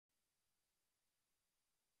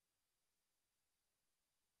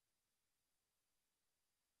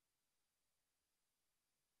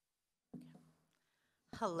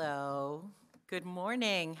Hello. Good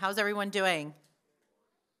morning. How's everyone doing?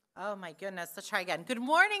 Oh my goodness, let's try again. Good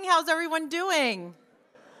morning. How's everyone doing?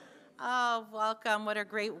 Oh, welcome. What a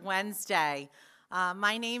great Wednesday.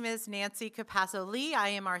 My name is Nancy Capasso Lee. I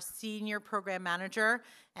am our Senior Program Manager,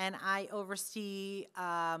 and I oversee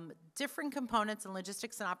different components and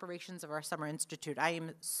logistics and operations of our Summer Institute. I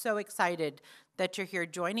am so excited that you're here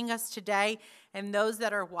joining us today, and those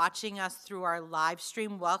that are watching us through our live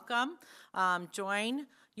stream, welcome. Join.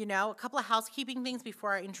 A couple of housekeeping things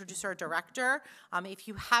before I introduce our director. If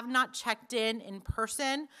you have not checked in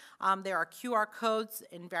person, there are QR codes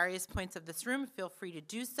in various points of this room. Feel free to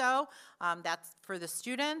do so. That's for the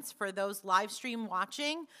students. For those live stream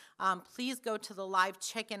watching, please go to the live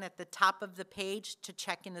check-in at the top of the page to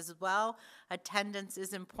check in as well. Attendance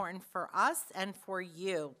is important for us and for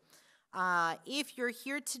you. If you're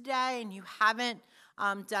here today and you haven't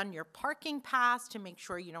done your parking pass to make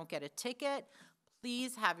sure you don't get a ticket,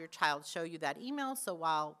 please have your child show you that email, so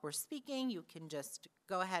while we're speaking, you can just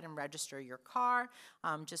go ahead and register your car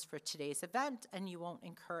just for today's event, and you won't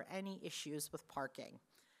incur any issues with parking.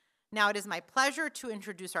 Now it is my pleasure to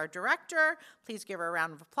introduce our director. Please give her a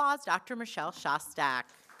round of applause, Dr. Michelle Shostak.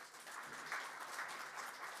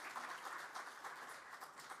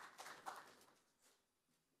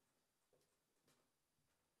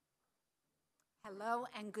 Hello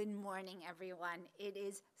and good morning, everyone. It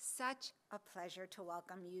is such a pleasure to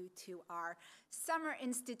welcome you to our Summer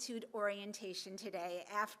Institute orientation today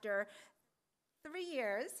after 3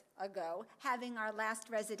 years ago having our last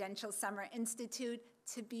residential Summer Institute.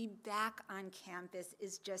 To be back on campus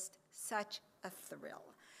is just such a thrill.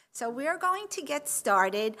 So we're going to get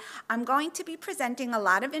started. I'm going to be presenting a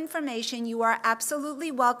lot of information. You are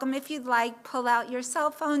absolutely welcome, if you'd like, pull out your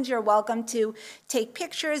cell phones. You're welcome to take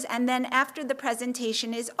pictures. And then after the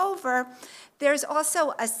presentation is over, there's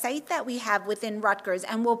also a site that we have within Rutgers,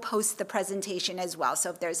 and we'll post the presentation as well. So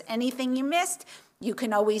if there's anything you missed, you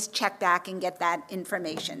can always check back and get that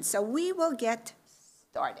information. So we will get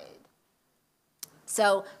started.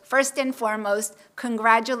 So first and foremost,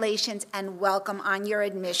 congratulations and welcome on your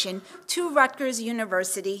admission to Rutgers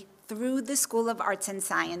University through the School of Arts and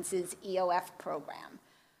Sciences EOF program.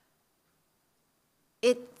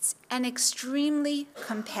 It's an extremely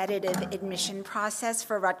competitive admission process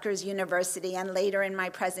for Rutgers University, and later in my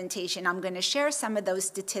presentation, I'm going to share some of those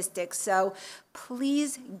statistics. So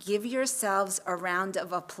please give yourselves a round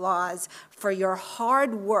of applause for your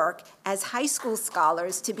hard work as high school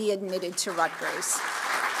scholars to be admitted to Rutgers.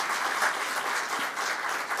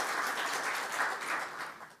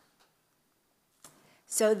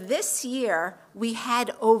 So this year, we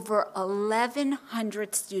had over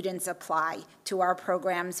 1,100 students apply to our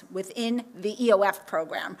programs within the EOF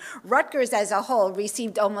program. Rutgers as a whole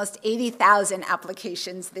received almost 80,000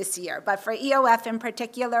 applications this year, but for EOF in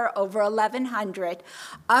particular, over 1,100.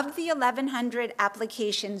 Of the 1,100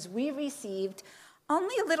 applications we received,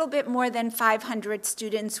 only a little bit more than 500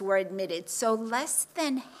 students were admitted, so less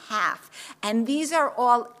than half. And these are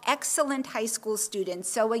all excellent high school students.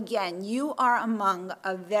 So again, you are among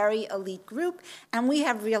a very elite group, and we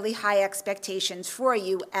have really high expectations for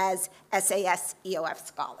you as SAS EOF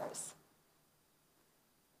scholars.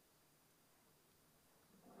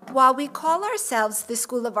 While we call ourselves the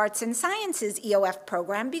School of Arts and Sciences EOF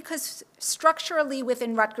program, because structurally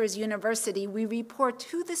within Rutgers University we report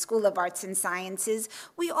to the School of Arts and Sciences,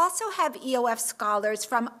 we also have EOF scholars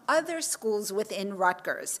from other schools within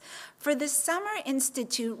Rutgers. For the Summer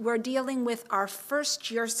Institute, we're dealing with our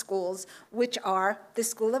first-year schools, which are the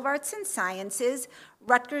School of Arts and Sciences,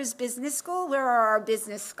 Rutgers Business School, where are our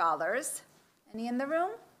business scholars? Any in the room?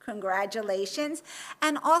 Congratulations.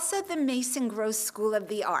 And also the Mason Gross School of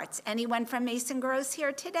the Arts. Anyone from Mason Gross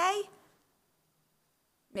here today?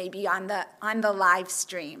 Maybe on the live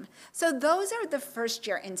stream. So those are the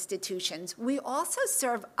first-year institutions. We also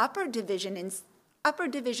serve upper division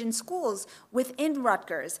schools within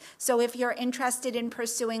Rutgers. So if you're interested in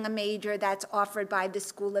pursuing a major that's offered by the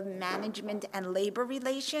School of Management and Labor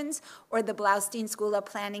Relations or the Blaustein School of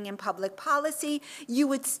Planning and Public Policy, you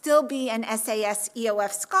would still be an SAS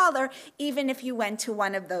EOF scholar even if you went to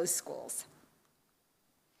one of those schools.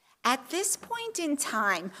 At this point in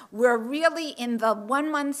time, we're really in the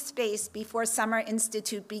 1-month space before Summer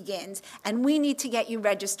Institute begins, and we need to get you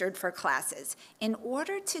registered for classes. In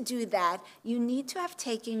order to do that, you need to have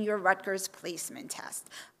taken your Rutgers placement test.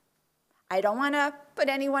 I don't want to put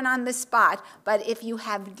anyone on the spot, but if you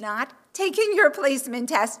have not taken your placement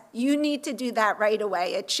test, you need to do that right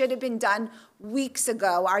away. It should have been done weeks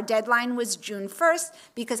ago. Our deadline was June 1st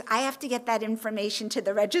because I have to get that information to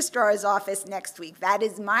the registrar's office next week. That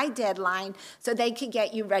is my deadline, so they could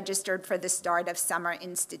get you registered for the start of Summer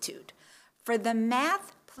Institute. For the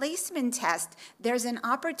math placement test, there's an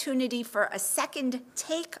opportunity for a second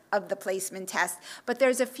take of the placement test, but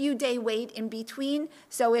there's a few-day wait in between.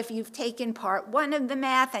 So if you've taken part 1 of the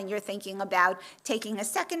math and you're thinking about taking a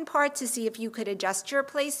second part to see if you could adjust your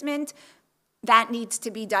placement, that needs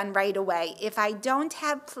to be done right away. If I don't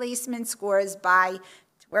have placement scores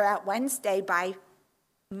we're at Wednesday, by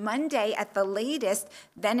Monday at the latest,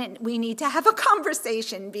 then we need to have a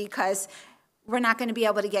conversation because we're not going to be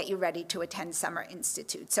able to get you ready to attend Summer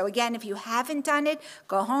Institute. So again, if you haven't done it,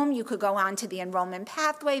 go home. You could go on to the enrollment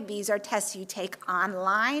pathway. These are tests you take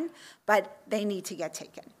online, but they need to get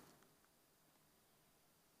taken.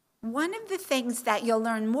 One of the things that you'll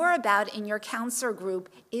learn more about in your counselor group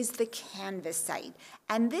is the Canvas site,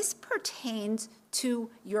 and this pertains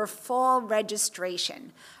to your fall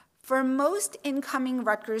registration. For most incoming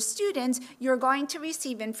Rutgers students, you're going to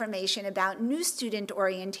receive information about new student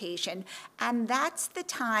orientation, and that's the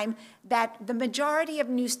time that the majority of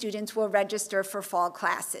new students will register for fall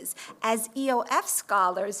classes. As EOF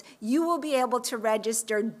scholars, you will be able to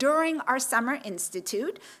register during our Summer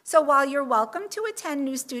Institute, so while you're welcome to attend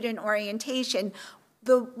new student orientation,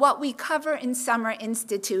 what we cover in Summer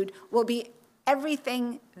Institute will be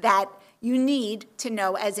everything that you need to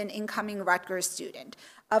know as an incoming Rutgers student.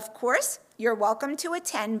 Of course, you're welcome to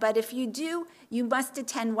attend, but if you do, you must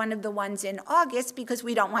attend one of the ones in August because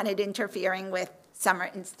we don't want it interfering with Summer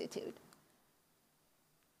Institute.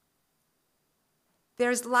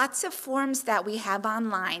 There's lots of forms that we have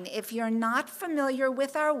online. If you're not familiar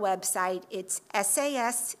with our website, it's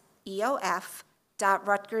SAS EOF.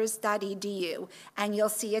 .rutgers.edu, and you'll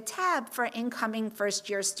see a tab for incoming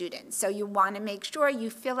first-year students. So you want to make sure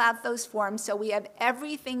you fill out those forms so we have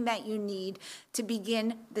everything that you need to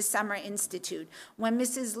begin the Summer Institute. When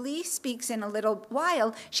Mrs. Lee speaks in a little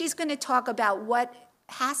while, she's going to talk about what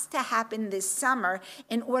has to happen this summer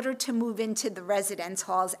in order to move into the residence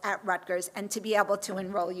halls at Rutgers and to be able to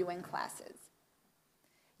enroll you in classes.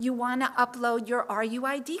 You want to upload your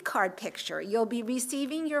RUID card picture. You'll be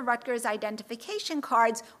receiving your Rutgers identification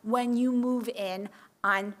cards when you move in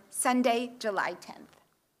on Sunday, July 10th.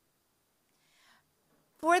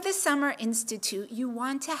 For the Summer Institute, you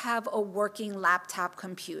want to have a working laptop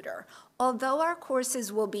computer. Although our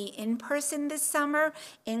courses will be in person this summer,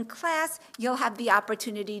 in class, you'll have the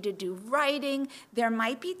opportunity to do writing. There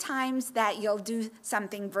might be times that you'll do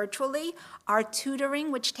something virtually. Our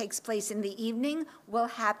tutoring, which takes place in the evening, will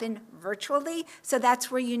happen virtually, so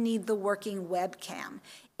that's where you need the working webcam.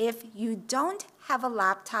 If you don't have a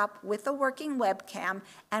laptop with a working webcam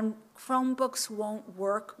and Chromebooks won't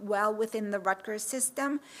work well within the Rutgers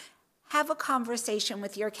system, have a conversation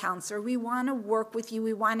with your counselor. We want to work with you.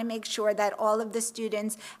 We want to make sure that all of the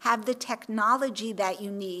students have the technology that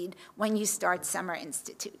you need when you start Summer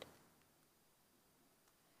Institute.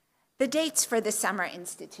 The dates for the Summer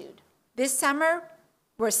Institute. This summer,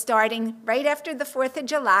 we're starting right after the 4th of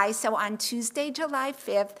July, so on Tuesday, July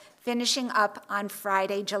 5th, finishing up on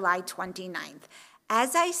Friday, July 29th.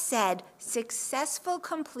 As I said, successful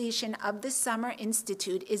completion of the Summer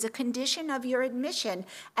Institute is a condition of your admission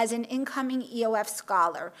as an incoming EOF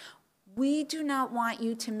scholar. We do not want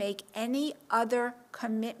you to make any other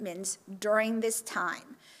commitments during this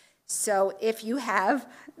time. So if you have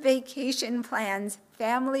vacation plans,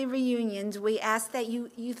 family reunions, we ask that you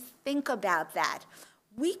think about that.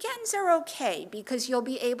 Weekends are okay because you'll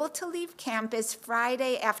be able to leave campus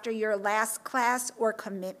Friday after your last class or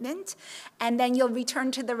commitment, and then you'll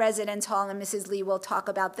return to the residence hall, and Mrs. Lee will talk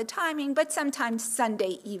about the timing, but sometimes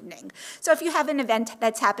Sunday evening. So if you have an event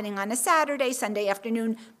that's happening on a Saturday, Sunday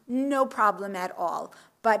afternoon, no problem at all.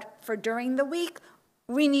 But for during the week,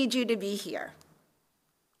 we need you to be here.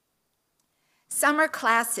 Summer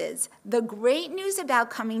classes. The great news about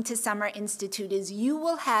coming to Summer Institute is you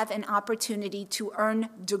will have an opportunity to earn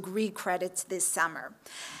degree credits this summer.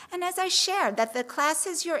 And as I shared, that the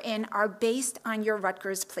classes you're in are based on your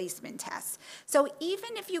Rutgers placement tests. So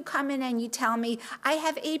even if you come in and you tell me, I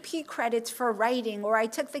have AP credits for writing, or I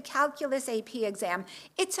took the calculus AP exam,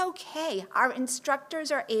 it's okay. Our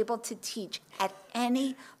instructors are able to teach at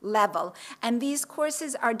any level, and these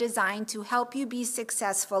courses are designed to help you be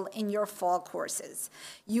successful in your fall courses.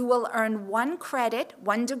 You will earn 1 credit,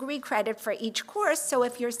 1 degree credit for each course, so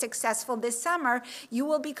if you're successful this summer, you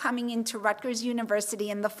will be coming into Rutgers University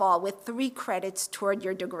in the fall with 3 credits toward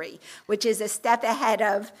your degree, which is a step ahead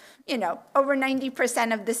of, over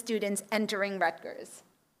 90% of the students entering Rutgers.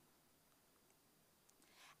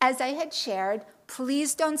 As I had shared,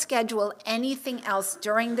 please don't schedule anything else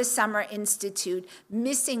during the Summer Institute.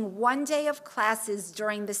 Missing 1 day of classes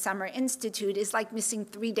during the Summer Institute is like missing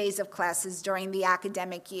 3 days of classes during the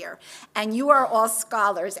academic year. And you are all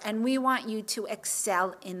scholars, and we want you to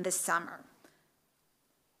excel in the summer.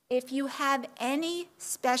 If you have any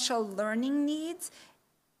special learning needs,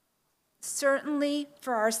 certainly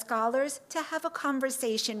for our scholars, to have a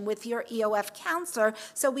conversation with your EOF counselor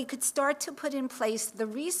so we could start to put in place the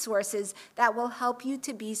resources that will help you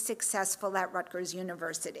to be successful at Rutgers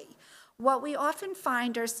University. What we often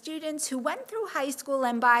find are students who went through high school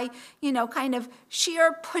and by, kind of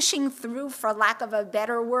sheer pushing through, for lack of a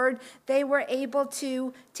better word, they were able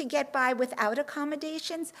to get by without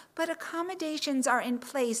accommodations, but accommodations are in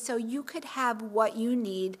place so you could have what you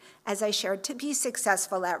need, as I shared, to be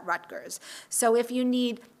successful at Rutgers. So if you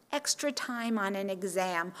need extra time on an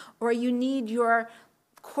exam, or you need your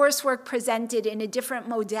coursework presented in a different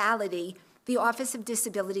modality, the Office of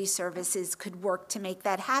Disability Services could work to make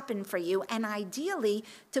that happen for you, and ideally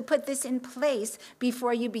to put this in place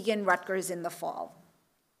before you begin Rutgers in the fall.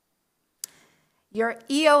 Your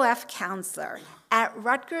EOF counselor. At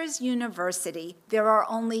Rutgers University, there are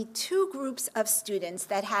only 2 groups of students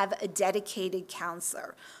that have a dedicated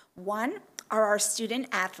counselor. One are our student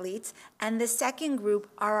athletes, and the second group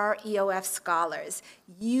are our EOF scholars.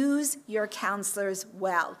 Use your counselors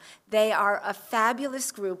well. They are a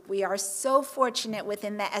fabulous group. We are so fortunate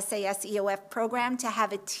within the SAS EOF program to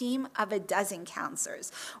have a team of 12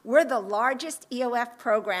 counselors. We're the largest EOF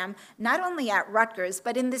program, not only at Rutgers,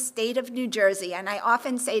 but in the state of New Jersey, and I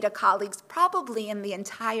often say to colleagues, probably in the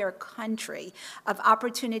entire country, of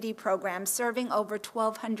opportunity programs serving over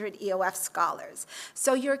 1,200 EOF scholars.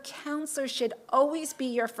 So your counselor should always be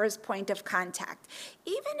your first point of contact.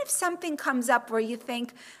 Even if something comes up where you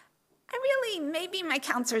think, maybe my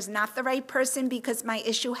counselor is not the right person because my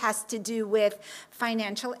issue has to do with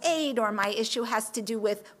financial aid, or my issue has to do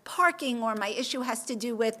with parking, or my issue has to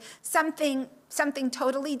do with something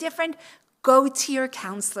totally different, go to your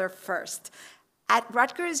counselor first. At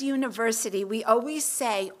Rutgers University, we always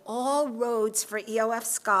say all roads for EOF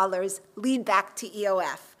scholars lead back to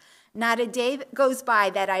EOF. Not a day that goes by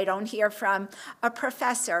that I don't hear from a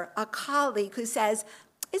professor, a colleague who says,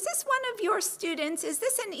 is this one of your students? Is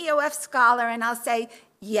this an EOF scholar? And I'll say,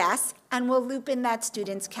 yes, and we'll loop in that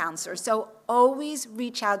student's counselor. So always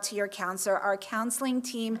reach out to your counselor. Our counseling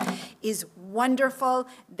team is wonderful.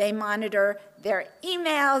 They monitor their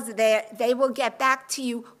emails. They will get back to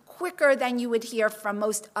you quicker than you would hear from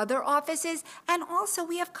most other offices, and also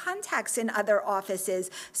we have contacts in other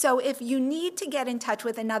offices. So if you need to get in touch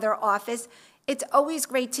with another office, it's always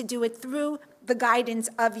great to do it through the guidance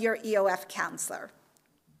of your EOF counselor.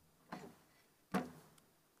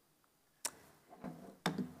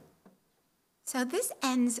 So this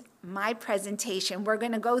ends my presentation. We're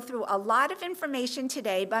going to go through a lot of information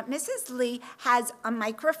today, but Mrs. Lee has a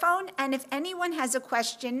microphone, and if anyone has a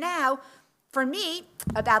question now, for me,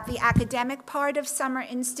 about the academic part of Summer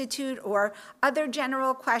Institute or other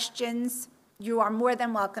general questions, you are more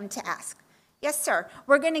than welcome to ask. Yes, sir.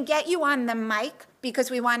 We're going to get you on the mic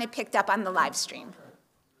because we want it picked up on the live stream.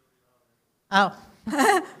 Oh,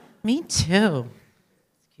 me too.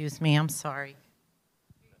 Excuse me, I'm sorry.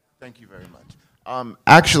 Thank you very much.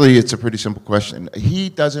 Actually, it's a pretty simple question. He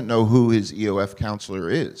doesn't know who his EOF counselor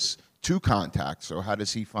is to contact, so how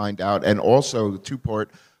does he find out? And also,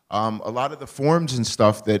 two-part, a lot of the forms and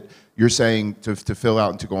stuff that you're saying to fill out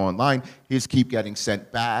and to go online, his keep getting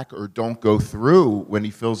sent back or don't go through when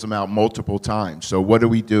he fills them out multiple times. So what do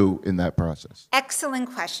we do in that process?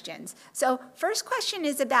 Excellent questions. So first question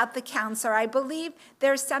is about the counselor. I believe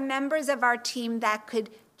there's some members of our team that could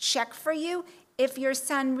check for you. If your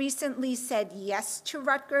son recently said yes to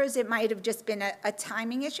Rutgers, it might have just been a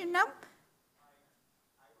timing issue. No?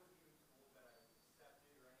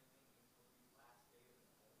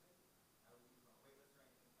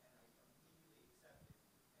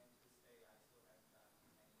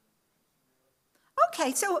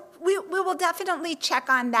 Okay, so we will definitely check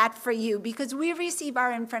on that for you because we receive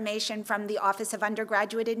our information from the Office of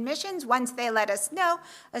Undergraduate Admissions. Once they let us know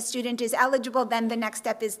a student is eligible, then the next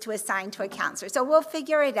step is to assign to a counselor. So we'll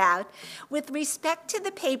figure it out. With respect to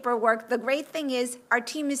the paperwork, the great thing is our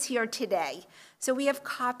team is here today. So we have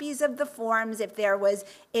copies of the forms.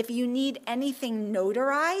 If you need anything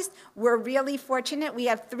notarized, we're really fortunate. We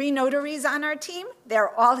have 3 notaries on our team. They're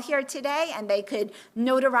all here today, and they could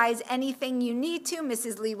notarize anything you need to.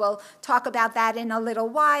 Mrs. Lee will talk about that in a little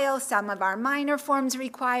while. Some of our minor forms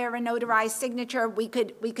require a notarized signature. We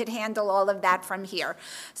could handle all of that from here.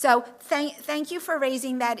 So thank you for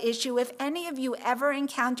raising that issue. If any of you ever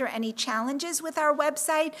encounter any challenges with our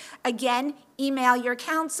website, again, email your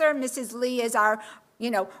counselor. Mrs. Lee is our,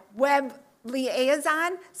 web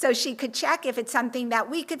liaison, so she could check. If it's something that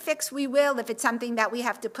we could fix, we will. If it's something that we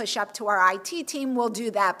have to push up to our IT team, we'll do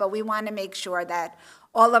that. But we want to make sure that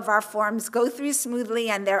all of our forms go through smoothly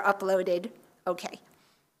and they're uploaded. Okay.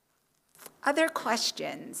 Other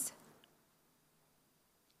questions?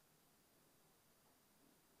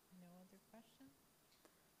 No other questions?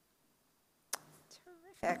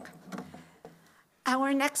 Terrific.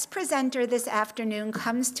 Our next presenter this afternoon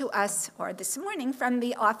comes to us, or this morning, from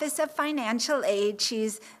the Office of Financial Aid.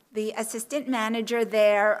 She's the assistant manager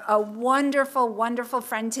there, a wonderful, wonderful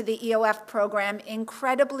friend to the EOF program,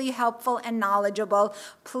 incredibly helpful and knowledgeable.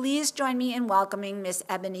 Please join me in welcoming Ms.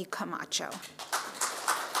 Ebony Camacho.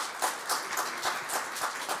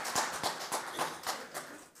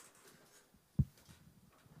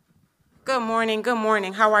 Good morning, good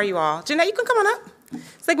morning. How are you all? Jeanette, you can come on up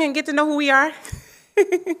so you can get to know who we are.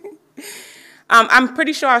 I'm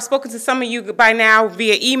pretty sure I've spoken to some of you by now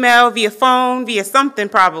via email, via phone, via something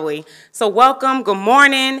probably. So welcome, good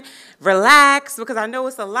morning, relax, because I know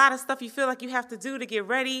it's a lot of stuff you feel like you have to do to get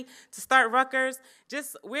ready to start Rutgers.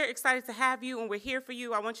 We're excited to have you, and we're here for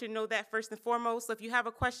you. I want you to know that first and foremost. So if you have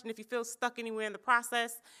a question, if you feel stuck anywhere in the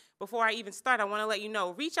process, before I even start, I want to let you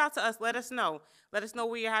know. Reach out to us, let us know. Let us know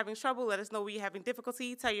where you're having trouble, let us know where you're having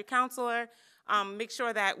difficulty, tell your counselor. Make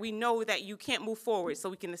sure that we know that you can't move forward so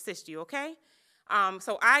we can assist you, okay?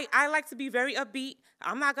 So I like to be very upbeat.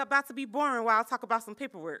 I'm not about to be boring while I talk about some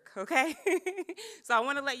paperwork, okay? So I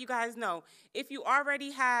want to let you guys know, if you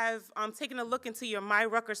already have taken a look into your My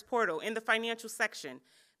Rutgers portal in the financial section,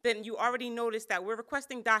 then you already noticed that we're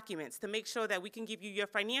requesting documents to make sure that we can give you your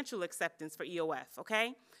financial acceptance for EOF,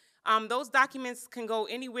 okay? Those documents can go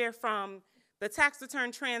anywhere from the tax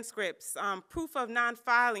return transcripts, proof of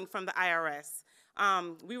non-filing from the IRS.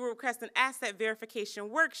 We will request an asset verification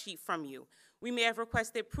worksheet from you. We may have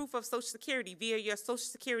requested proof of Social Security via your Social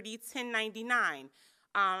Security 1099.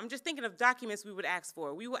 I'm just thinking of documents we would ask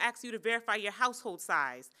for. We will ask you to verify your household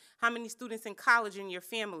size, how many students in college in your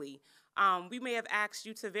family. We may have asked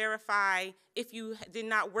you to verify if you did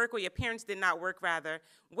not work, or your parents did not work rather,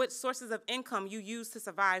 what sources of income you used to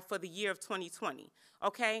survive for the year of 2020,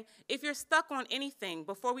 okay? If you're stuck on anything,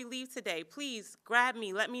 before we leave today, please grab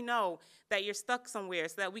me, let me know that you're stuck somewhere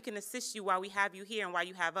so that we can assist you while we have you here and while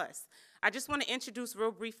you have us. I just want to introduce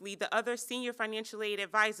real briefly the other senior financial aid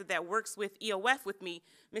advisor that works with EOF with me,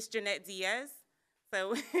 Ms. Jeanette Diaz.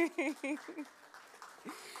 So,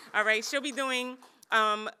 all right, she'll be doing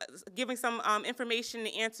giving some information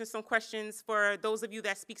and answering some questions for those of you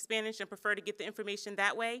that speak Spanish and prefer to get the information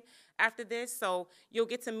that way after this. So you'll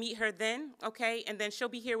get to meet her then, okay? And then she'll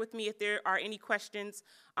be here with me if there are any questions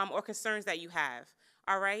or concerns that you have,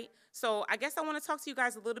 all right? So I guess I want to talk to you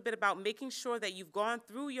guys a little bit about making sure that you've gone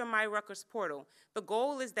through your My Rutgers portal. The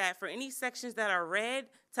goal is that for any sections that are red,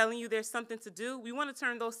 telling you there's something to do, we want to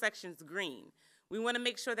turn those sections green. We want to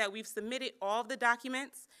make sure that we've submitted all of the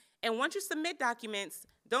documents. And once you submit documents,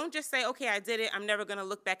 don't just say, okay, I did it, I'm never going to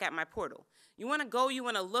look back at my portal. You want to go, you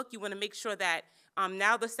want to look, you want to make sure that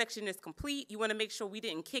now the section is complete. You want to make sure we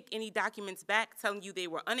didn't kick any documents back telling you they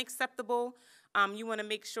were unacceptable. You want to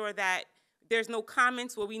make sure that there's no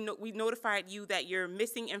comments where we notified you that you're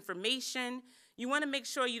missing information. You want to make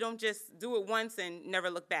sure you don't just do it once and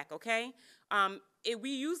never look back, okay?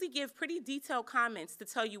 We usually give pretty detailed comments to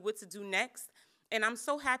tell you what to do next. And I'm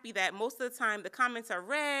so happy that most of the time the comments are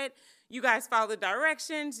read, you guys follow the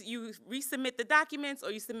directions, you resubmit the documents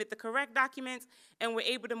or you submit the correct documents, and we're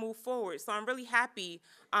able to move forward. So I'm really happy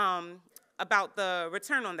about the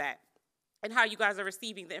return on that and how you guys are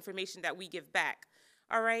receiving the information that we give back.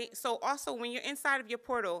 All right, so also when you're inside of your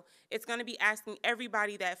portal, it's going to be asking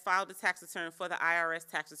everybody that filed a tax return for the IRS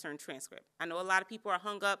tax return transcript. I know a lot of people are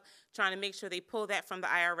hung up trying to make sure they pull that from the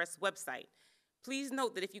IRS website. Please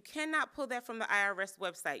note that if you cannot pull that from the IRS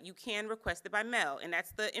website, you can request it by mail, and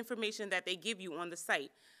that's the information that they give you on the site.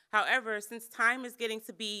 However, since time is getting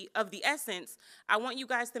to be of the essence, I want you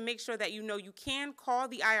guys to make sure that you know you can call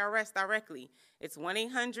the IRS directly. It's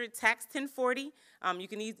 1-800-TAX-1040. You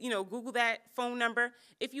can Google that phone number.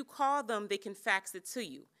 If you call them, they can fax it to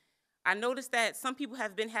you. I noticed that some people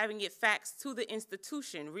have been having it faxed to the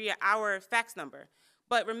institution via our fax number.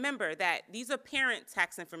 But remember that these are parent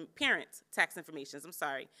tax informations, I'm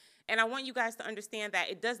sorry. And I want you guys to understand that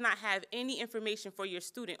it does not have any information for your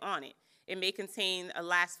student on it. It may contain a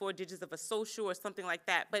last 4 digits of a social or something like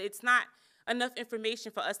that, but it's not enough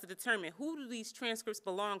information for us to determine who do these transcripts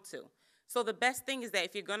belong to. So the best thing is that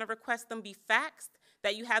if you're going to request them be faxed,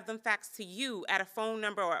 that you have them faxed to you at a phone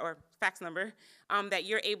number or fax number that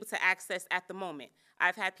you're able to access at the moment.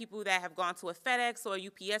 I've had people that have gone to a FedEx or a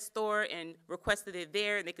UPS store and requested it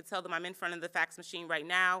there, and they could tell them I'm in front of the fax machine right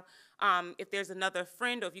now. If there's another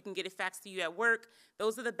friend or if you can get it faxed to you at work,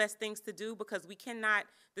 those are the best things to do because we cannot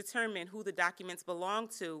determine who the documents belong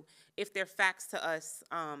to if they're faxed to us,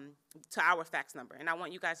 to our fax number. And I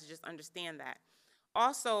want you guys to just understand that.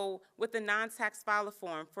 Also, with the non-tax filer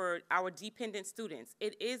form for our dependent students,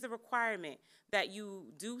 it is a requirement that you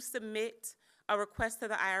do submit a request to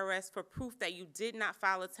the IRS for proof that you did not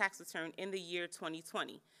file a tax return in the year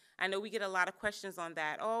 2020. I know we get a lot of questions on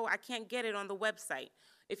that. Oh, I can't get it on the website.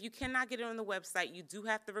 If you cannot get it on the website, you do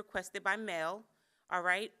have to request it by mail, all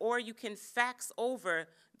right? Or you can fax over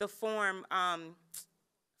the form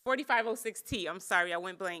 4506T. I'm sorry, I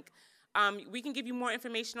went blank. We can give you more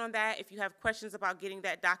information on that if you have questions about getting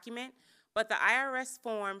that document. But the IRS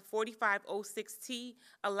form 4506T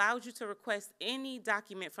allows you to request any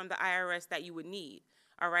document from the IRS that you would need,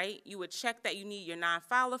 all right? You would check that you need your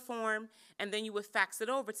non-filer form, and then you would fax it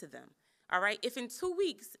over to them, all right? If in 2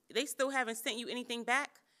 weeks they still haven't sent you anything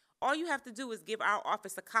back, all you have to do is give our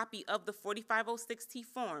office a copy of the 4506T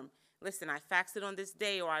form. Listen, I faxed it on this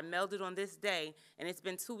day or I mailed it on this day, and it's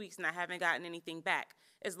been 2 weeks and I haven't gotten anything back.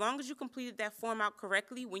 As long as you completed that form out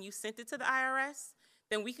correctly when you sent it to the IRS,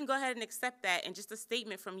 then we can go ahead and accept that and just a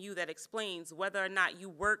statement from you that explains whether or not you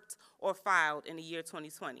worked or filed in the year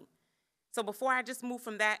 2020. So before I just move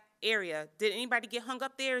from that area, did anybody get hung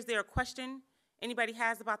up there? Is there a question anybody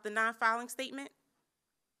has about the non-filing statement?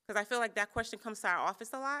 Because I feel like that question comes to our office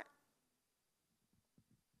a lot.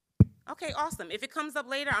 Okay, awesome. If it comes up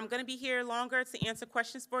later, I'm going to be here longer to answer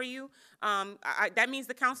questions for you. That means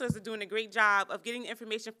the counselors are doing a great job of getting the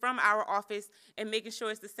information from our office and making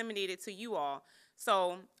sure it's disseminated to you all.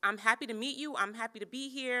 So I'm happy to meet you. I'm happy to be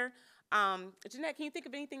here. Jeanette, can you think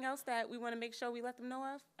of anything else that we want to make sure we let them know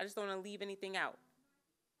of? I just don't want to leave anything out.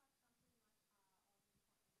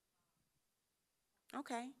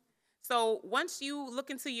 Okay. So once you look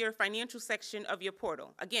into your financial section of your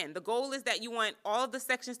portal, again, the goal is that you want all of the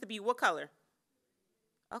sections to be what color?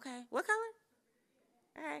 Okay, what color?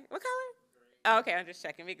 All right, what color? Oh, okay, I'm just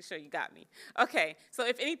checking, making sure you got me. Okay, so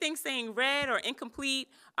if anything's saying red or incomplete,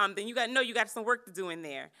 then you got to know you got some work to do in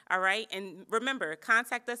there, all right? And remember,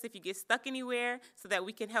 contact us if you get stuck anywhere so that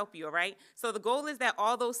we can help you, all right? So the goal is that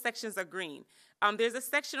all those sections are green. There's a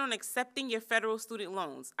section on accepting your federal student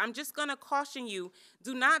loans. I'm just going to caution you,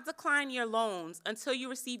 do not decline your loans until you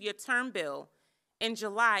receive your term bill in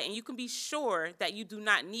July, and you can be sure that you do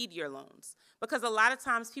not need your loans. Because a lot of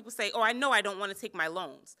times people say, oh, I know I don't want to take my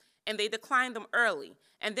loans, and they decline them early.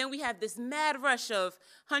 And then we have this mad rush of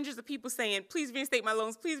hundreds of people saying, please reinstate my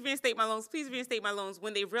loans, please reinstate my loans, please reinstate my loans,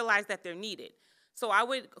 when they realize that they're needed. So I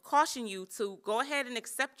would caution you to go ahead and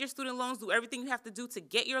accept your student loans, do everything you have to do to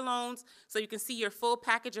get your loans so you can see your full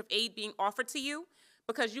package of aid being offered to you,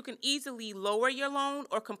 because you can easily lower your loan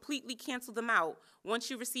or completely cancel them out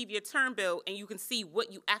once you receive your term bill and you can see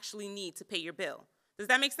what you actually need to pay your bill. Does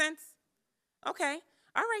that make sense? Okay.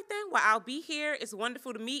 All right then. Well, I'll be here. It's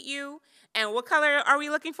wonderful to meet you. And what color are we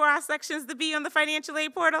looking for our sections to be on the financial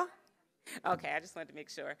aid portal? Okay, I just wanted to make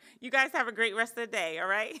sure. You guys have a great rest of the day, all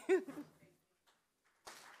right?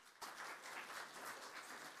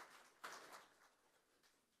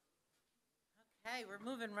 Okay, we're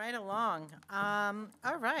moving right along.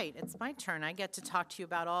 All right, it's my turn. I get to talk to you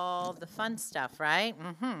about all the fun stuff, right?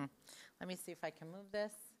 Let me see if I can move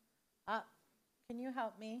this up. Can you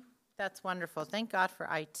help me? That's wonderful. Thank God for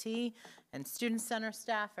IT and Student Center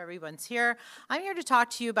staff. Everyone's here. I'm here to talk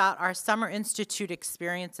to you about our Summer Institute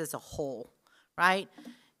experience as a whole, right?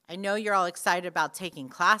 I know you're all excited about taking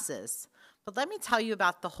classes, but let me tell you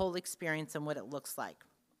about the whole experience and what it looks like.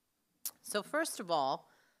 So first of all,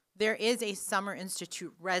 there is a Summer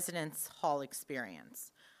Institute Residence Hall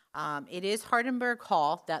experience. It is Hardenberg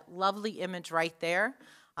Hall, that lovely image right there.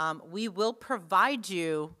 We will provide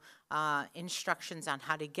you instructions on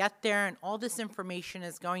how to get there, and all this information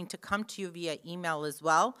is going to come to you via email as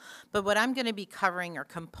well. But what I'm going to be covering are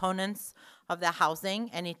components of the housing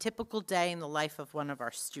and a typical day in the life of one of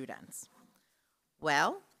our students.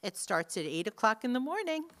 Well, it starts at 8 o'clock in the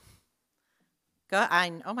morning.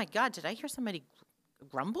 Oh my God, did I hear somebody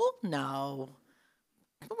grumble? No.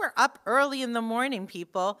 We're up early in the morning,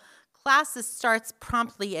 people. Classes starts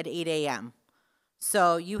promptly at 8 a.m.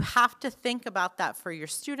 So you have to think about that for your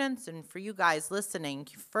students and for you guys listening.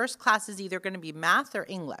 First class is either going to be math or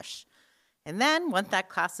English. And then once that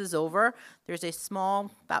class is over, there's a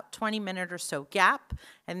small, about 20-minute or so gap.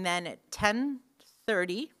 And then at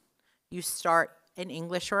 10:30, you start an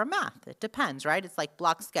English or a math. It depends, right? It's like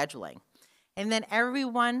block scheduling. And then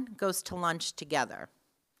everyone goes to lunch together.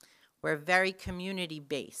 We're very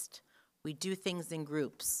community-based. We do things in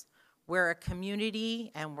groups. We're a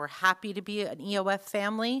community, and we're happy to be an EOF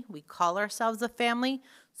family. We call ourselves a family,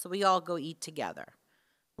 so we all go eat together.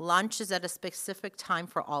 Lunch is at a specific time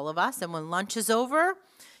for all of us, and when lunch is over,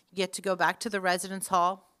 you get to go back to the residence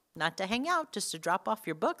hall, not to hang out, just to drop off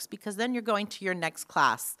your books, because then you're going to your next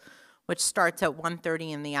class, which starts at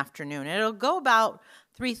 1:30 in the afternoon. And it'll go about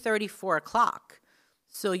 3:30, 4 o'clock.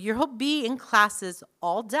 So you'll be in classes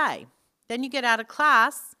all day. Then you get out of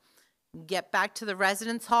class, get back to the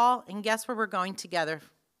residence hall, and guess where we're going together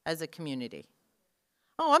as a community?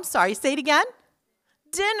 Oh, I'm sorry, say it again?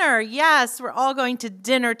 Dinner, yes, we're all going to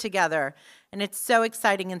dinner together, and it's so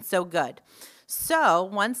exciting and so good. So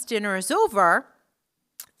once dinner is over,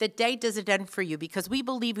 the day doesn't end for you because we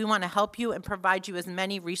believe we want to help you and provide you as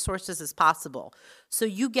many resources as possible. So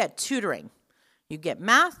you get tutoring. You get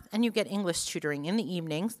math and you get English tutoring in the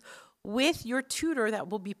evenings with your tutor that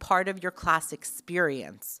will be part of your class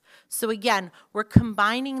experience. So again, we're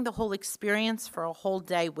combining the whole experience for a whole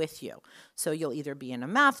day with you. So you'll either be in a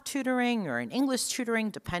math tutoring or an English tutoring,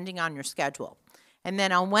 depending on your schedule. And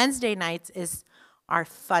then on Wednesday nights is our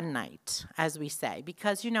fun night, as we say,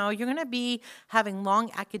 because, you know, you're going to be having long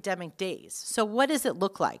academic days. So what does it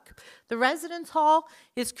look like? The residence hall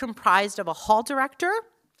is comprised of a hall director,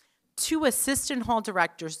 2 assistant hall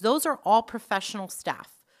directors. Those are all professional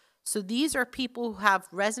staff. So these are people who have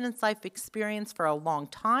residence life experience for a long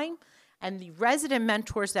time, and the resident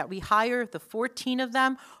mentors that we hire, the 14 of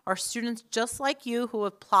them, are students just like you who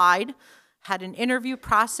applied, had an interview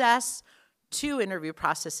process, 2 interview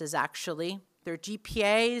processes actually. Their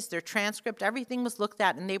GPAs, their transcript, everything was looked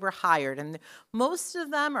at, and they were hired. And most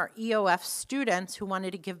of them are EOF students who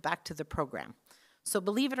wanted to give back to the program. So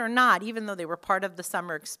believe it or not, even though they were part of the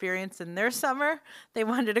summer experience in their summer, they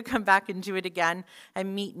wanted to come back and do it again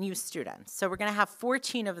and meet new students. So we're going to have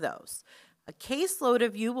 14 of those. A caseload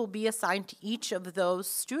of you will be assigned to each of those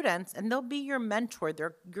students, and they'll be your mentor,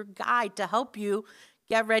 they're your guide to help you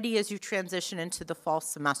get ready as you transition into the fall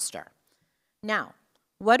semester. Now,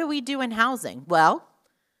 what do we do in housing? Well,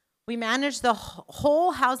 we manage the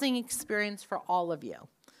whole housing experience for all of you.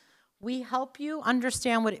 We help you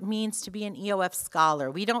understand what it means to be an EOF scholar.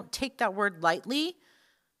 We don't take that word lightly.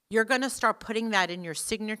 You're going to start putting that in your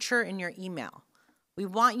signature in your email. We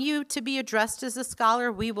want you to be addressed as a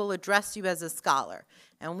scholar. We will address you as a scholar.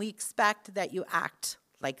 And we expect that you act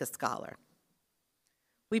like a scholar.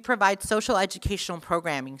 We provide social educational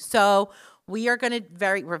programming. So we're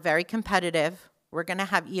very competitive. We're going to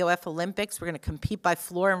have EOF Olympics. We're going to compete by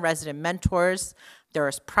floor and resident mentors.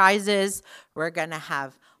 There's prizes. We're going to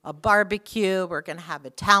have a barbecue. We're going to have a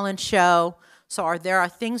talent show. So there are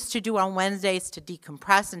things to do on Wednesdays to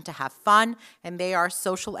decompress and to have fun, and they are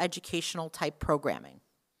social educational type programming.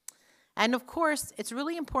 And of course, it's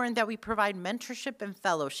really important that we provide mentorship and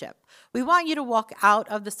fellowship. We want you to walk out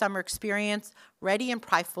of the summer experience ready and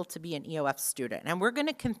prideful to be an EOF student. And we're going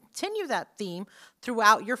to continue that theme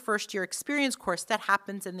throughout your first year experience course that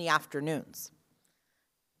happens in the afternoons.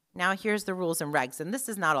 Now here's the rules and regs, and this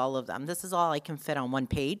is not all of them. This is all I can fit on one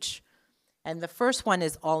page. And the first one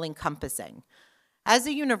is all-encompassing. As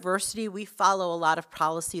a university, we follow a lot of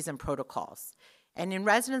policies and protocols. And in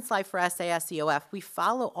Residence Life for SAS EOF, we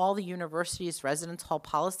follow all the university's residence hall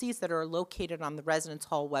policies that are located on the Residence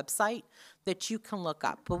Hall website that you can look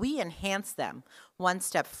up. But we enhance them one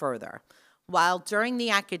step further. While during the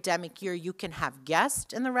academic year, you can have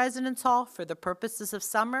guests in the residence hall for the purposes of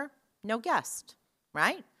summer, no guest,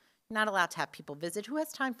 right? You're not allowed to have people visit. Who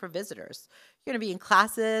has time for visitors? You're going to be in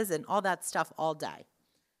classes and all that stuff all day.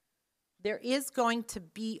 There is going to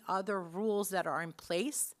be other rules that are in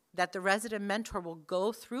place that the resident mentor will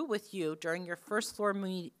go through with you during your first floor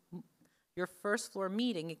meeting,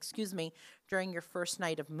 during your first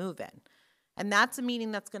night of move-in. And that's a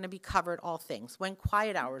meeting that's going to be covered all things. When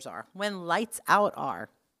quiet hours are, when lights out are.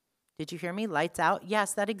 Did you hear me? Lights out?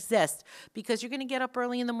 Yes, that exists because you're going to get up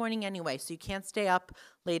early in the morning anyway, so you can't stay up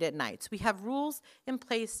late at night. So we have rules in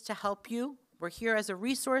place to help you. We're here as a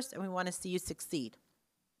resource, and we want to see you succeed.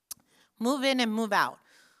 Move in and move out.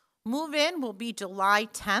 Move in will be July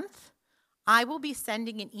 10th. I will be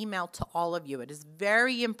sending an email to all of you. It is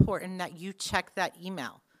very important that you check that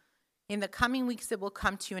email. In the coming weeks, it will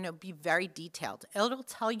come to you, and it will be very detailed. It'll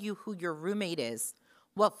tell you who your roommate is,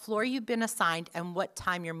 what floor you've been assigned, and what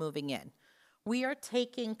time you're moving in. We are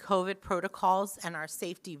taking COVID protocols and our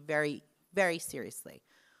safety very, very seriously.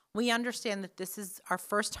 We understand that this is our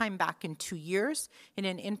first time back in 2 years in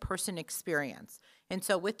an in-person experience. And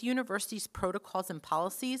so with the university's protocols and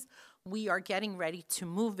policies, we are getting ready to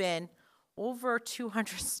move in over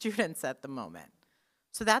 200 students at the moment.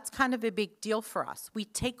 So that's kind of a big deal for us. We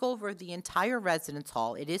take over the entire residence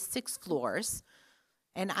hall. It is 6 floors.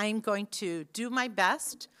 And I'm going to do my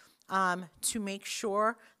best to make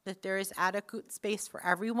sure that there is adequate space for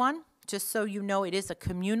everyone. Just so you know, it is a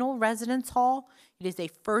communal residence hall. It is a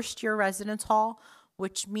first-year residence hall,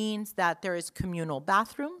 which means that there is communal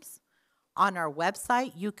bathrooms. On our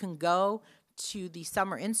website, you can go to the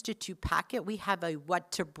Summer Institute packet. We have a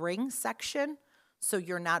what to bring section, so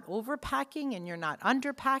you're not overpacking and you're not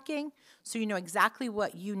underpacking, so you know exactly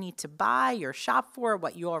what you need to buy or shop for,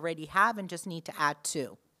 what you already have and just need to add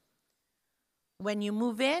to. When you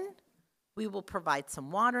move in, we will provide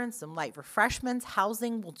some water and some light refreshments.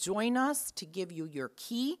 Housing will join us to give you your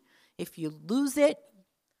key. If you lose it,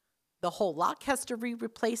 the whole lock has to be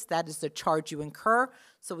replaced. That is the charge you incur.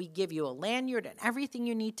 So we give you a lanyard and everything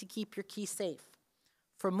you need to keep your key safe.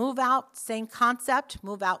 For move out, same concept.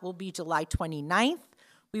 Move out will be July 29th.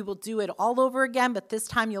 We will do it all over again, but this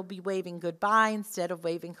time you'll be waving goodbye instead of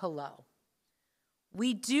waving hello.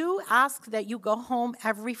 We do ask that you go home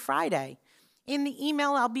every Friday. In the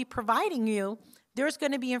email I'll be providing you, there's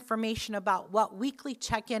going to be information about what weekly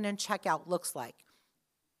check-in and check-out looks like.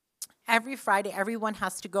 Every Friday, everyone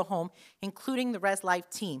has to go home, including the Res Life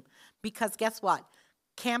team, because guess what?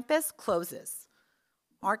 Campus closes.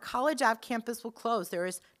 Our College Ave campus will close. There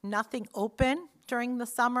is nothing open during the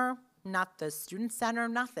summer, not the student center,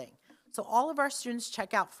 nothing. So all of our students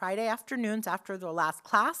check out Friday afternoons after their last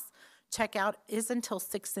class. Checkout is until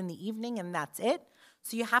 6 in the evening, and that's it.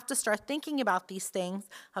 So you have to start thinking about these things,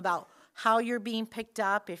 about how you're being picked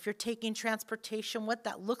up, if you're taking transportation, what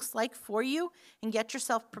that looks like for you, and get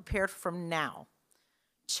yourself prepared from now.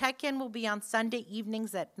 Check-in will be on Sunday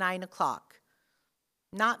evenings at 9 o'clock.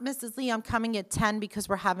 Not Mrs. Lee, I'm coming at 10 because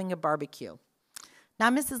we're having a barbecue. Now,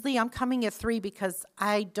 Mrs. Lee, I'm coming at 3 because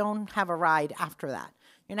I don't have a ride after that.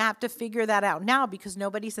 You're going to have to figure that out now because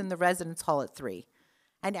nobody's in the residence hall at 3.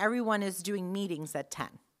 And everyone is doing meetings at 10.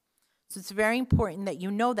 So it's very important that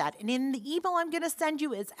you know that. And in the email I'm going to send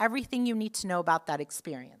you is everything you need to know about that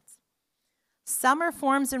experience. Summer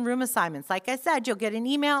forms and room assignments. Like I said, you'll get an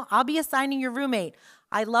email. I'll be assigning your roommate.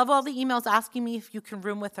 I love all the emails asking me if you can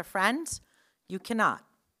room with a friend. You cannot.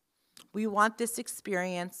 We want this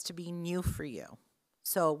experience to be new for you.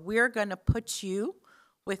 So we're going to put you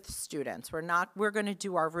with students. We're going to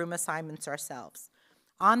do our room assignments ourselves.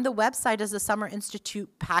 On the website is a Summer Institute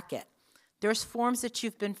packet. There's forms that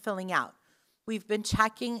you've been filling out. We've been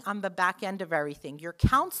checking on the back end of everything. Your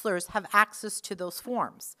counselors have access to those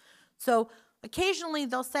forms. So occasionally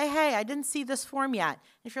they'll say, hey, I didn't see this form yet.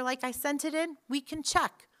 If you're like, I sent it in, we can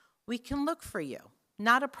check. We can look for you.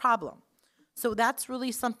 Not a problem. So that's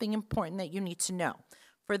really something important that you need to know.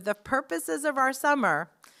 For the purposes of our summer,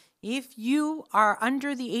 if you are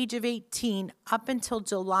under the age of 18 up until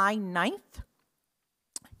July 9th,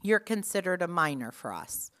 you're considered a minor for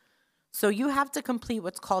us. So you have to complete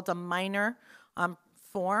what's called a minor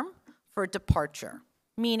form for departure,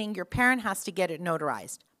 meaning your parent has to get it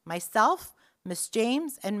notarized. Myself, Ms.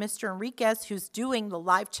 James, and Mr. Enriquez, who's doing the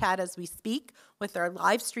live chat as we speak with our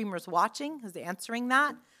live streamers watching, who's answering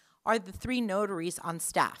that, are the 3 notaries on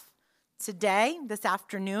staff. Today, this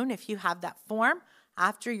afternoon, if you have that form,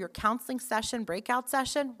 after your counseling session, breakout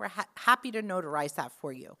session, we're happy to notarize that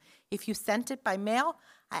for you. If you sent it by mail,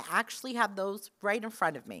 I actually have those right in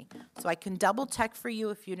front of me. So I can double check for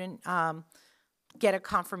you if you didn't get a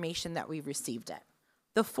confirmation that we received it.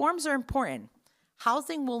 The forms are important.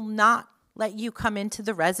 Housing will not let you come into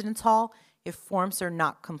the residence hall if forms are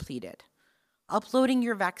not completed. Uploading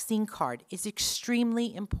your vaccine card is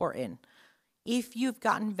extremely important. If you've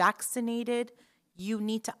gotten vaccinated, you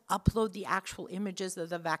need to upload the actual images of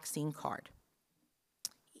the vaccine card.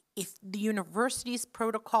 If the university's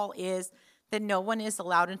protocol is that no one is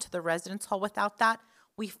allowed into the residence hall without that,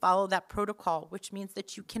 we follow that protocol, which means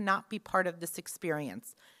that you cannot be part of this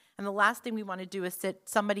experience. And the last thing we want to do is sit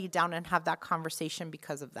somebody down and have that conversation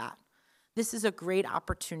because of that. This is a great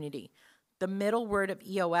opportunity. The middle word of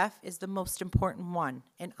EOF is the most important one,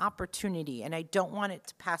 an opportunity, and I don't want it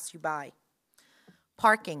to pass you by.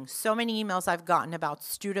 Parking. So many emails I've gotten about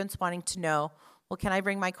students wanting to know, well, can I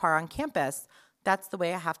bring my car on campus? That's the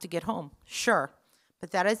way I have to get home. Sure, but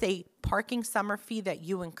that is a parking summer fee that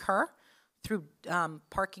you incur through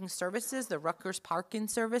parking services, the Rutgers parking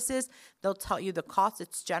services. They'll tell you the cost.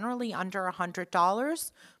 It's generally under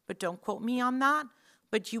 $100, but don't quote me on that.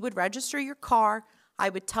 But you would register your car. I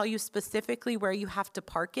would tell you specifically where you have to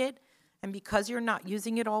park it. And because you're not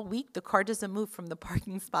using it all week, the car doesn't move from the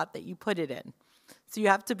parking spot that you put it in. So you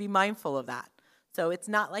have to be mindful of that. So it's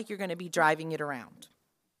not like you're going to be driving it around.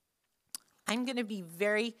 I'm going to be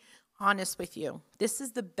very honest with you. This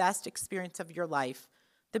is the best experience of your life.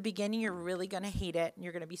 The beginning, you're really going to hate it, and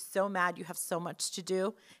you're going to be so mad you have so much to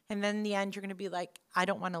do. And then in the end, you're going to be like, I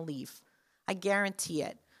don't want to leave. I guarantee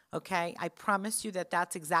it, okay? I promise you that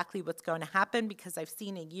that's exactly what's going to happen because I've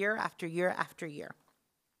seen it year after year after year.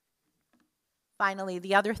 Finally,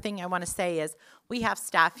 the other thing I want to say is we have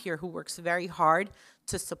staff here who works very hard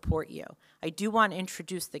to support you. I do want to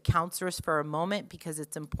introduce the counselors for a moment because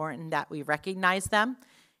it's important that we recognize them.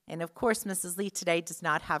 And of course, Mrs. Lee today does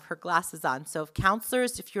not have her glasses on. So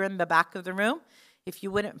counselors, if you're in the back of the room, if you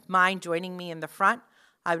wouldn't mind joining me in the front,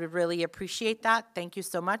 I would really appreciate that. Thank you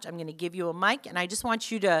so much. I'm going to give you a mic, and I just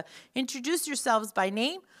want you to introduce yourselves by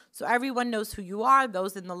name so everyone knows who you are.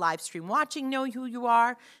 Those in the live stream watching know who you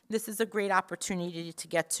are. This is a great opportunity to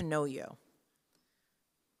get to know you.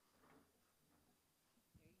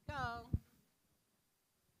 There you go.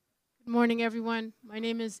 Good morning, everyone. My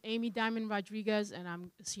name is Amy Diamond Rodriguez, and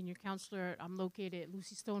I'm a senior counselor. I'm located at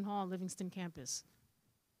Lucy Stone Hall, Livingston campus.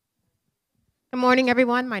 Good morning,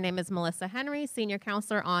 everyone. My name is Melissa Henry, senior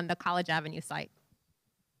counselor on the College Avenue site.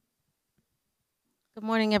 Good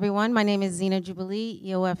morning, everyone. My name is Zena Jubilee,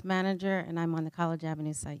 EOF manager, and I'm on the College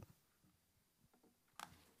Avenue site.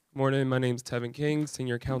 Good morning. My name is Tevin King,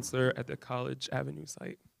 senior counselor at the College Avenue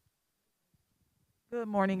site. Good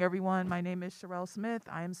morning, everyone. My name is Sherelle Smith.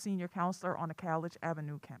 I am senior counselor on the College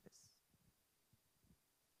Avenue campus.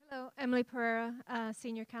 Hello, Emily Pereira,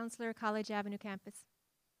 senior counselor, College Avenue campus.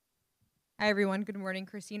 Hi, everyone. Good morning.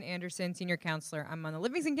 Christine Anderson, senior counselor. I'm on the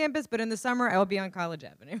Livingston campus, but in the summer, I will be on College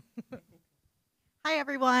Avenue. Hi,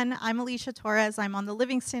 everyone. I'm Alicia Torres. I'm on the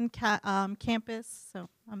Livingston campus, so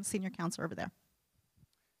I'm a senior counselor over there.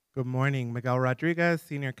 Good morning. Miguel Rodriguez,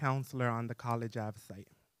 senior counselor on the College Ave site.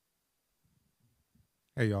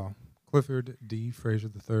 Hey, y'all. Clifford D. Frazier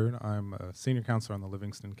III. I'm a senior counselor on the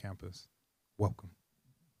Livingston campus. Welcome.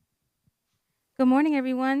 Good morning,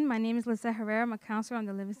 everyone. My name is Lisa Herrera. I'm a counselor on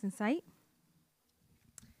the Livingston site.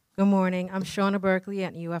 Good morning. I'm Shauna Berkeley,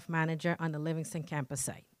 an EOF manager on the Livingston campus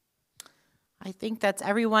site. I think that's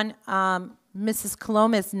everyone. Mrs.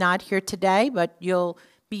 Coloma is not here today, but you'll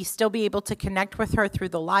still be able to connect with her through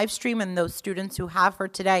the live stream, and those students who have her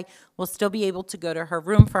today will still be able to go to her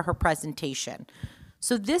room for her presentation.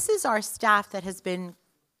 So this is our staff that has been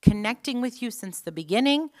connecting with you since the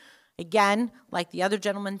beginning. Again, like the other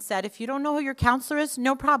gentleman said, if you don't know who your counselor is,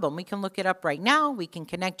 no problem. We can look it up right now. We can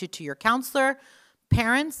connect you to your counselor.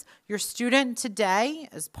 Parents, your student today,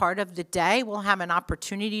 as part of the day, will have an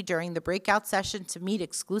opportunity during the breakout session to meet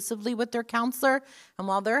exclusively with their counselor. And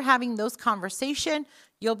while they're having those conversations,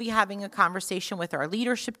 you'll be having a conversation with our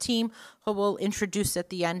leadership team, who we'll introduce at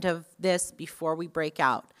the end of this before we break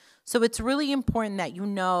out. So it's really important that you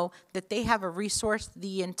know that they have a resource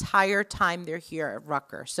the entire time they're here at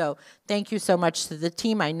Rutgers. So thank you so much to the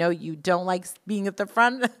team. I know you don't like being at the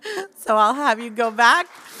front, so I'll have you go back.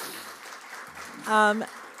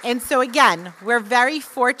 And so again, we're very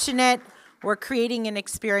fortunate. We're creating an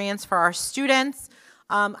experience for our students.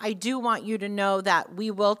 I do want you to know that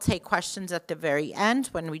we will take questions at the very end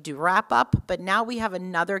when we do wrap up, but now we have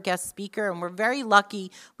another guest speaker, and we're very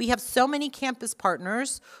lucky. We have so many campus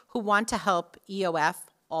partners who want to help EOF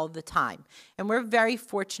all the time. And we're very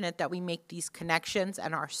fortunate that we make these connections,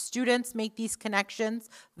 and our students make these connections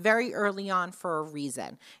very early on for a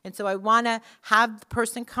reason. And so I want to have the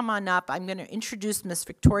person come on up. I'm going to introduce Ms.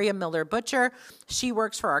 Victoria Miller-Butcher. She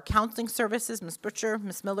works for our counseling services.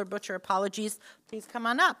 Ms. Miller-Butcher, apologies. Please come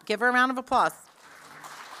on up. Give her a round of applause.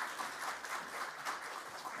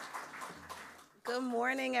 Good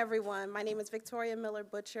morning, everyone. My name is Victoria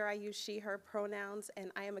Miller-Butcher. I use she, her pronouns,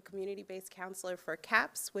 and I am a community-based counselor for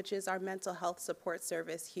CAPS, which is our mental health support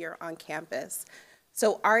service here on campus.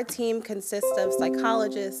 So our team consists of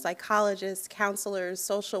psychologists, counselors,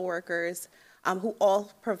 social workers, who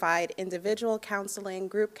all provide individual counseling,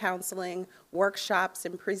 group counseling, workshops,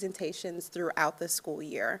 and presentations throughout the school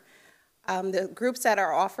year. The groups that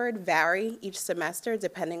are offered vary each semester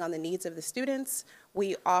depending on the needs of the students.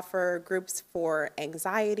 We offer groups for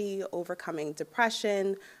anxiety, overcoming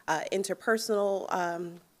depression,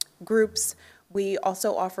 interpersonal groups. We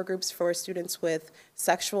also offer groups for students with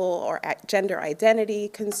sexual or gender identity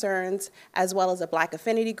concerns, as well as a Black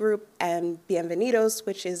affinity group, and Bienvenidos,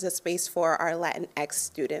 which is a space for our Latinx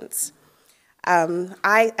students.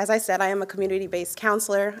 As I said, I am a community-based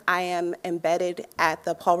counselor. I am embedded at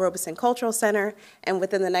the Paul Robeson Cultural Center, and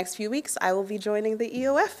within the next few weeks, I will be joining the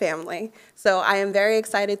EOF family. So I am very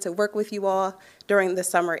excited to work with you all during the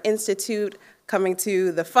Summer Institute, coming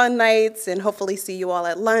to the fun nights, and hopefully see you all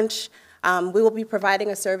at lunch. We will be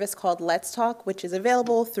providing a service called Let's Talk, which is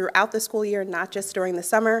available throughout the school year, not just during the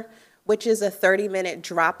summer, which is a 30-minute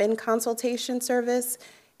drop-in consultation service.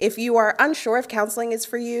 If you are unsure if counseling is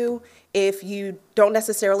for you, if you don't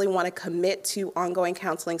necessarily want to commit to ongoing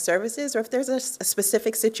counseling services, or if there's a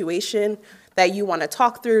specific situation that you want to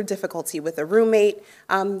talk through, difficulty with a roommate,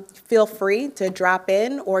 feel free to drop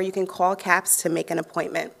in, or you can call CAPS to make an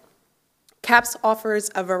appointment. CAPS offers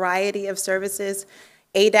a variety of services.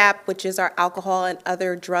 ADAP, which is our alcohol and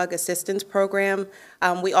other drug assistance program.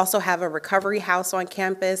 We also have a recovery house on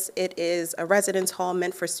campus. It is a residence hall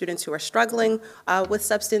meant for students who are struggling with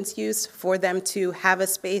substance use, for them to have a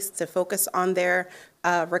space to focus on their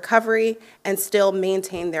recovery and still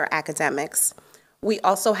maintain their academics. We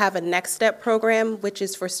also have a Next Step program, which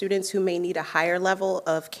is for students who may need a higher level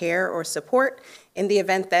of care or support in the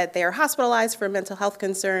event that they are hospitalized for mental health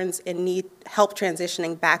concerns and need help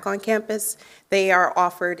transitioning back on campus. They are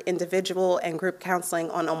offered individual and group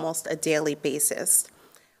counseling on almost a daily basis.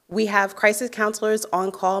 We have crisis counselors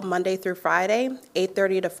on call Monday through Friday,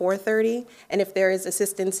 8:30 to 4:30, and if there is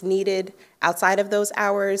assistance needed outside of those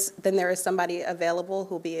hours, then there is somebody available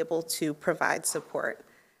who will be able to provide support.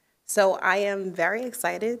 So I am very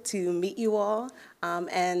excited to meet you all,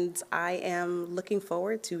 and I am looking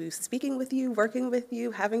forward to speaking with you, working with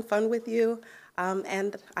you, having fun with you,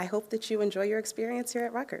 and I hope that you enjoy your experience here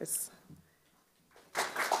at Rutgers.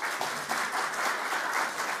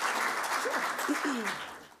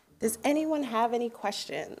 Does anyone have any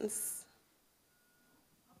questions?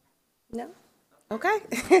 No? Okay.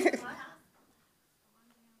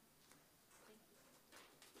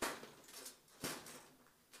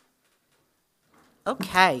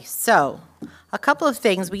 Okay, so a couple of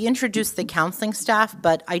things. We introduced the counseling staff,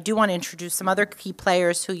 but I do want to introduce some other key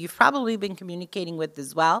players who you've probably been communicating with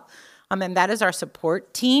as well. And that is our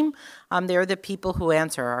support team. They're the people who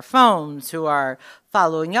answer our phones, who are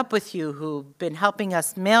following up with you, who've been helping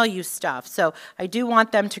us mail you stuff. So I do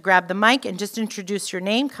want them to grab the mic and just introduce your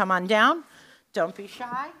name. Come on down. Don't be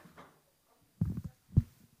shy.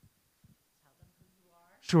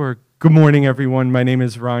 Sure. Good morning, everyone. My name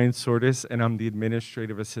is Ryan Sortis, and I'm the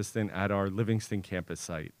administrative assistant at our Livingston campus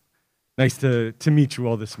site. Nice to meet you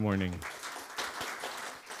all this morning.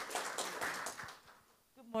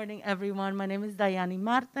 Good morning, everyone. My name is Dayani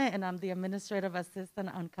Marte, and I'm the administrative assistant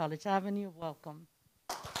on College Avenue. Welcome.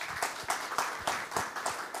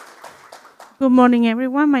 Good morning,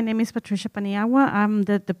 everyone. My name is Patricia Paniagua. I'm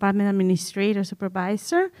the department administrator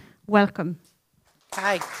supervisor. Welcome.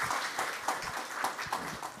 Hi.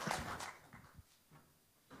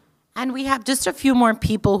 And we have just a few more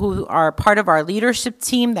people who are part of our leadership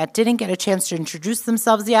team that didn't get a chance to introduce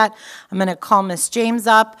themselves yet. I'm going to call Ms. James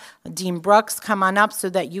up. Dean Brooks, come on up so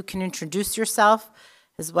that you can introduce yourself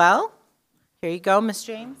as well. Here you go, Ms.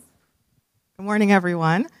 James. Good morning,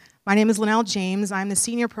 everyone. My name is Linnell James. I'm the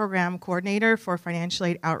Senior Program Coordinator for Financial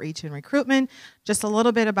Aid Outreach and Recruitment. Just a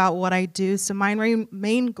little bit about what I do. So my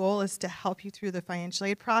main goal is to help you through the financial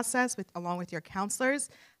aid process along with your counselors.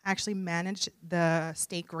 I actually manage the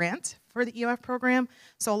state grant for the EOF program.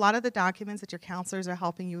 So a lot of the documents that your counselors are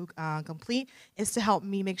helping you complete is to help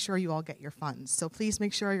me make sure you all get your funds. So please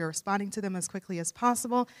make sure you're responding to them as quickly as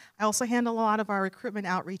possible. I also handle a lot of our recruitment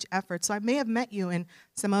outreach efforts. So I may have met you in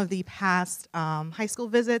some of the past high school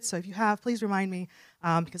visits. So if you have, please remind me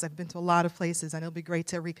because I've been to a lot of places and it'll be great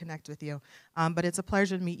to reconnect with you. But it's a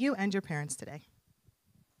pleasure to meet you and your parents today.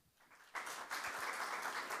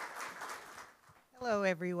 Hello,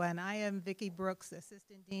 everyone. I am Vicki Brooks,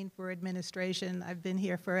 Assistant Dean for Administration. I've been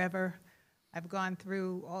here forever. I've gone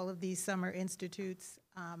through all of these summer institutes.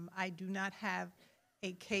 I do not have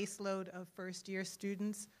a caseload of first-year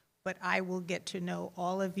students, but I will get to know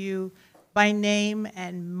all of you by name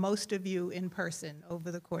and most of you in person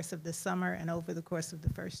over the course of the summer and over the course of the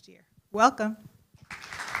first year. Welcome.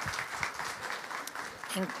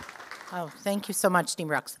 Thank you so much, Dean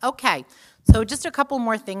Brooks. Okay. So just a couple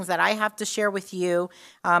more things that I have to share with you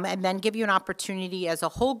and then give you an opportunity as a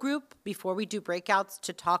whole group before we do breakouts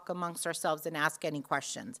to talk amongst ourselves and ask any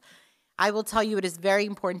questions. I will tell you it is very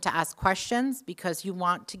important to ask questions because you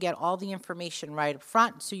want to get all the information right up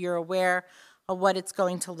front so you're aware of what it's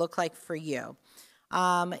going to look like for you.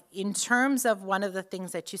 In terms of one of the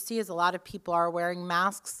things that you see is a lot of people are wearing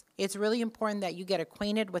masks. It's really important that you get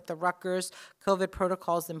acquainted with the Rutgers COVID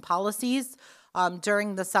protocols and policies.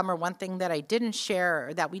 During the summer, one thing that I didn't share,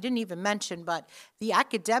 or that we didn't even mention, but the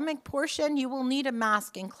academic portion, you will need a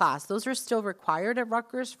mask in class. Those are still required at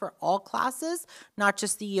Rutgers for all classes, not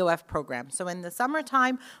just the EOF program. So in the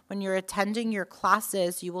summertime, when you're attending your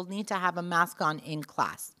classes, you will need to have a mask on in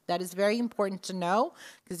class. That is very important to know,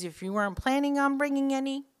 because if you weren't planning on bringing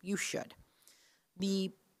any, you should.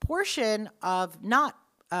 The portion of not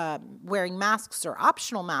wearing masks, or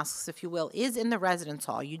optional masks, if you will, is in the residence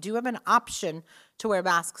hall. You do have an option to wear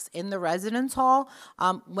masks in the residence hall.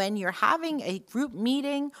 When you're having a group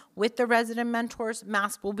meeting with the resident mentors,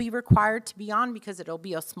 masks will be required to be on because it'll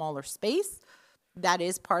be a smaller space. That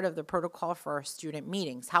is part of the protocol for our student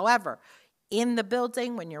meetings. However, in the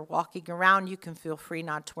building, when you're walking around, you can feel free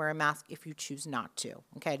not to wear a mask if you choose not to.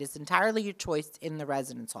 Okay, it is entirely your choice in the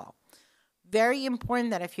residence hall. Very important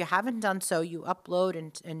that if you haven't done so, you upload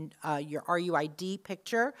your RUID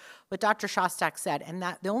picture, what Dr. Shostak said. And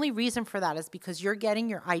that the only reason for that is because you're getting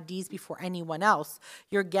your IDs before anyone else.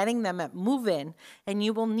 You're getting them at move-in, and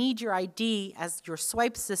you will need your ID as your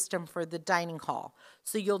swipe system for the dining hall.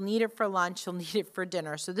 So you'll need it for lunch, you'll need it for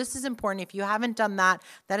dinner. So this is important. If you haven't done that,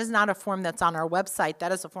 that is not a form that's on our website.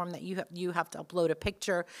 That is a form that you have to upload a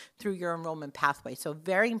picture through your enrollment pathway. So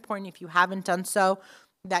very important, if you haven't done so,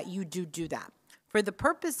 that you do that. For the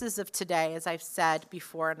purposes of today, as I've said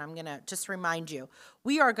before, and I'm going to just remind you,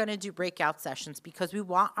 we are going to do breakout sessions because we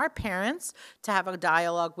want our parents to have a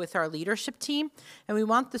dialogue with our leadership team, and we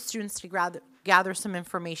want the students to gather some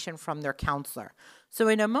information from their counselor. So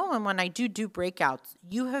in a moment, when I do breakouts,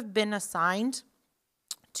 you have been assigned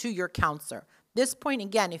to your counselor. This point,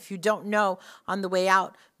 again, if you don't know, on the way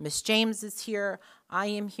out, Ms. James is here, I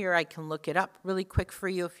am here, I can look it up really quick for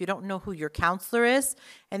you if you don't know who your counselor is.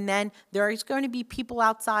 And then there is going to be people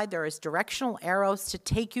outside, there is directional arrows to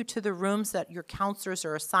take you to the rooms that your counselors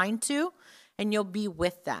are assigned to, and you'll be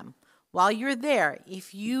with them. While you're there,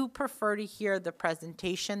 if you prefer to hear the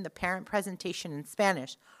presentation, the parent presentation in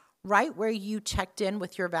Spanish, right where you checked in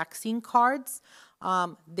with your vaccine cards,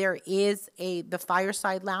 there is the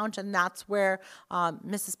fireside lounge, and that's where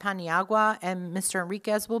Mrs. Paniagua and Mr.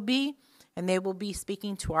 Enriquez will be, and they will be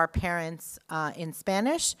speaking to our parents in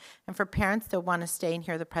Spanish. And for parents that want to stay and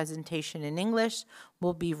hear the presentation in English,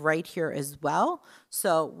 we'll be right here as well.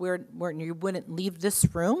 So you wouldn't leave this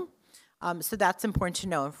room. So that's important to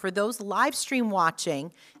know. And for those live stream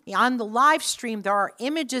watching, on the live stream, there are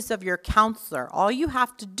images of your counselor. All you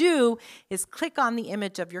have to do is click on the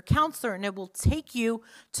image of your counselor, and it will take you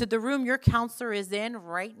to the room your counselor is in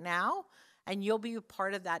right now, and you'll be a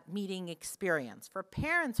part of that meeting experience. For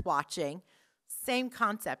parents watching, same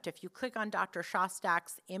concept. If you click on Dr.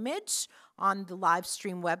 Shostak's image on the live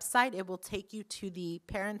stream website, it will take you to the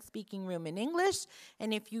parent speaking room in English.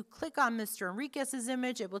 And if you click on Mr. Enriquez's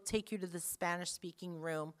image, it will take you to the Spanish speaking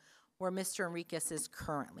room where Mr. Enriquez is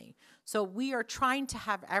currently. So we are trying to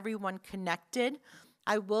have everyone connected.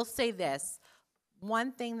 I will say this.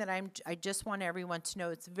 One thing that I just want everyone to know,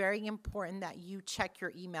 it's very important that you check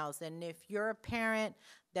your emails. And if you're a parent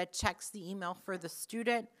that checks the email for the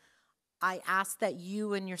student, I ask that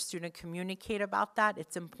you and your student communicate about that.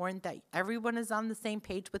 It's important that everyone is on the same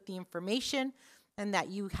page with the information and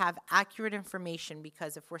that you have accurate information,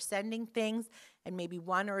 because if we're sending things and maybe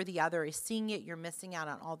one or the other is seeing it, you're missing out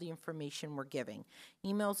on all the information we're giving.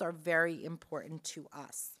 Emails are very important to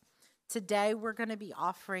us. Today, we're going to be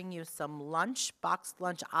offering you some boxed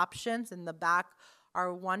lunch options. In the back,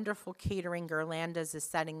 our wonderful catering, Gerlanda's, is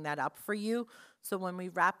setting that up for you. So when we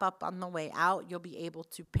wrap up on the way out, you'll be able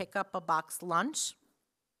to pick up a boxed lunch,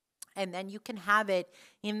 and then you can have it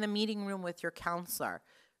in the meeting room with your counselor.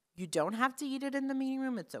 You don't have to eat it in the meeting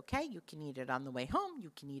room. It's okay. You can eat it on the way home.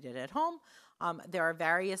 You can eat it at home. There are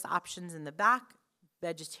various options in the back,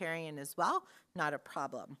 vegetarian as well, not a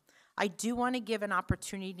problem. I do want to give an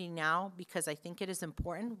opportunity now, because I think it is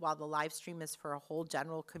important, while the live stream is for a whole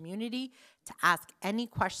general community, to ask any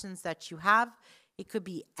questions that you have. It could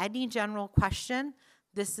be any general question.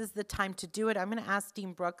 This is the time to do it. I'm going to ask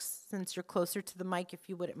Dean Brooks, since you're closer to the mic, if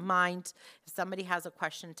you wouldn't mind, if somebody has a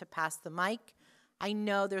question, to pass the mic. I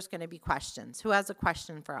know there's going to be questions. Who has a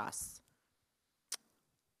question for us?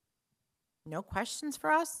 No questions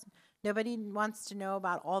for us? Nobody wants to know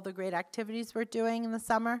about all the great activities we're doing in the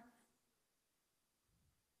summer?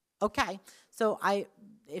 Okay, so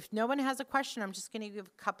if no one has a question, I'm just going to give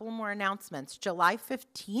a couple more announcements. July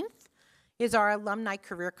 15th is our Alumni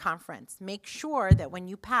Career Conference. Make sure that when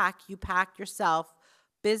you pack yourself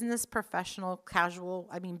business casual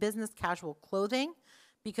clothing.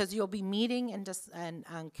 because you'll be meeting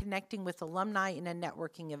and connecting with alumni in a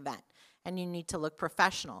networking event. And you need to look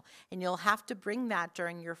professional. And you'll have to bring that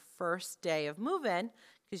during your first day of move-in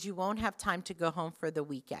because you won't have time to go home for the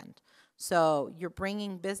weekend. So you're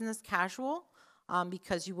bringing business casual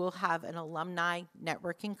because you will have an alumni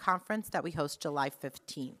networking conference that we host July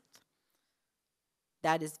 15th.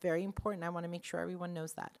 That is very important. I want to make sure everyone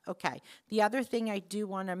knows that. Okay. The other thing I do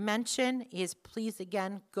want to mention is please,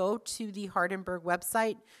 again, go to the Hardenberg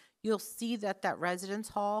website. You'll see that that residence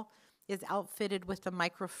hall is outfitted with a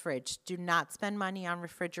micro fridge. Do not spend money on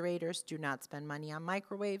refrigerators. Do not spend money on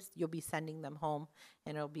microwaves. You'll be sending them home,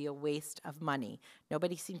 and it'll be a waste of money.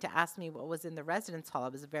 Nobody seemed to ask me what was in the residence hall. I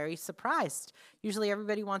was very surprised. Usually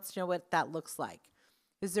everybody wants to know what that looks like.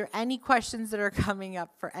 Is there any questions that are coming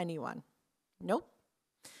up for anyone? Nope.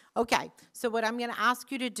 Okay, so what I'm going to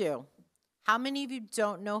ask you to do, how many of you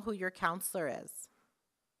don't know who your counselor is?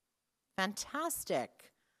 Fantastic.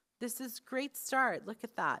 This is a great start. Look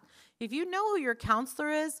at that. If you know who your counselor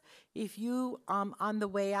is, if you, on the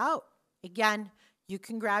way out, again, you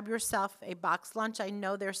can grab yourself a box lunch. I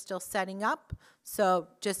know they're still setting up, so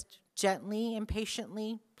just gently and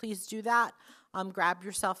patiently, please do that. Grab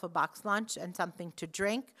yourself a box lunch and something to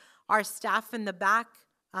drink. Our staff in the back,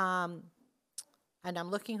 and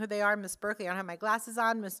I'm looking who they are. Ms. Berkeley, I don't have my glasses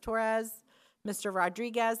on. Ms. Torres, Mr.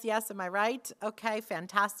 Rodriguez, yes, am I right? Okay,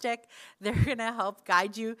 fantastic. They're gonna help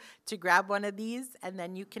guide you to grab one of these, and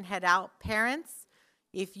then you can head out. Parents,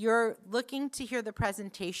 if you're looking to hear the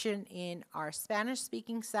presentation in our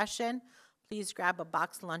Spanish-speaking session, please grab a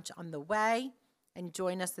box lunch on the way and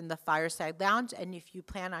join us in the Fireside Lounge. And if you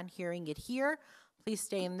plan on hearing it here, please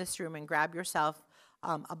stay in this room and grab yourself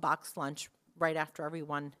a box lunch right after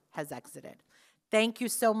everyone has exited. Thank you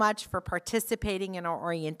so much for participating in our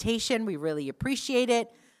orientation. We really appreciate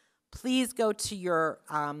it. Please go to your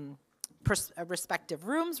respective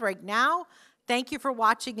rooms right now. Thank you for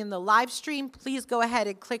watching in the live stream. Please go ahead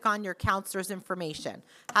and click on your counselor's information.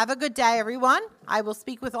 Have a good day, everyone. I will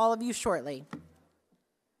speak with all of you shortly.